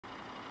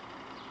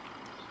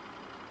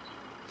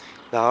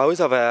Now is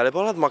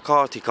available at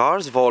McCarthy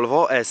Cars,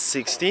 Volvo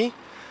S60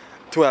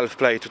 12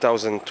 plate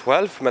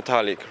 2012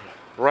 metallic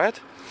red.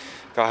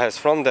 Car has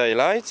front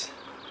daylights,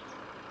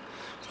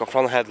 it's got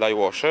front headlight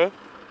washer.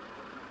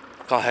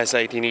 Car has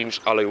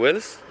 18-inch alloy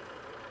wheels.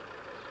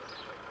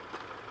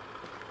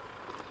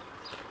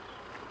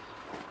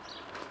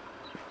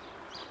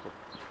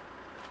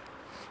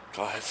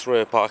 Car has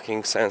rear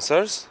parking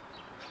sensors.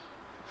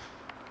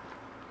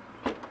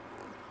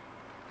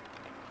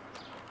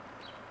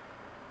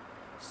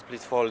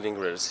 Split folding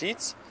rear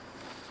seats.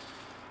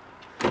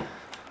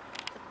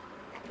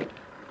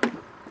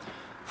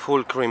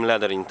 Full cream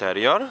leather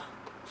interior.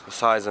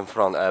 Side and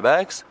front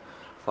airbags.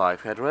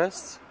 5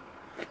 headrests.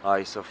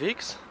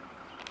 ISOFIX.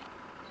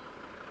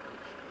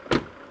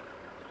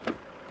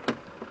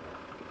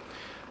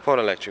 4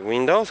 electric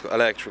windows,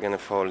 electric and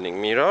folding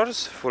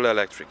mirrors, full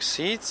electric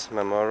seats,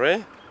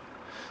 memory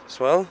as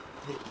well.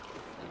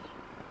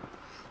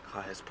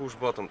 Car has push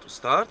button to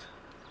start,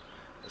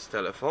 has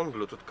telephone,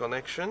 Bluetooth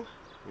connection,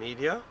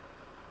 media,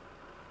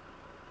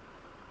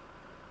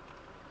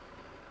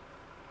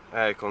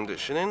 air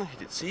conditioning,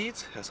 heated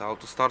seats, has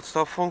auto start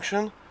stop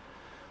function,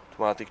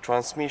 automatic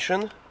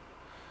transmission,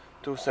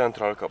 2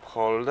 central cup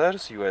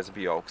holders,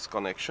 USB aux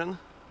connection,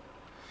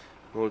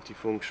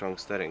 multifunction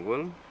steering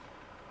wheel.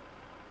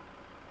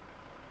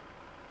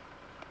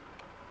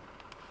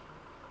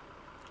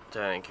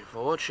 Thank you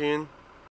for watching.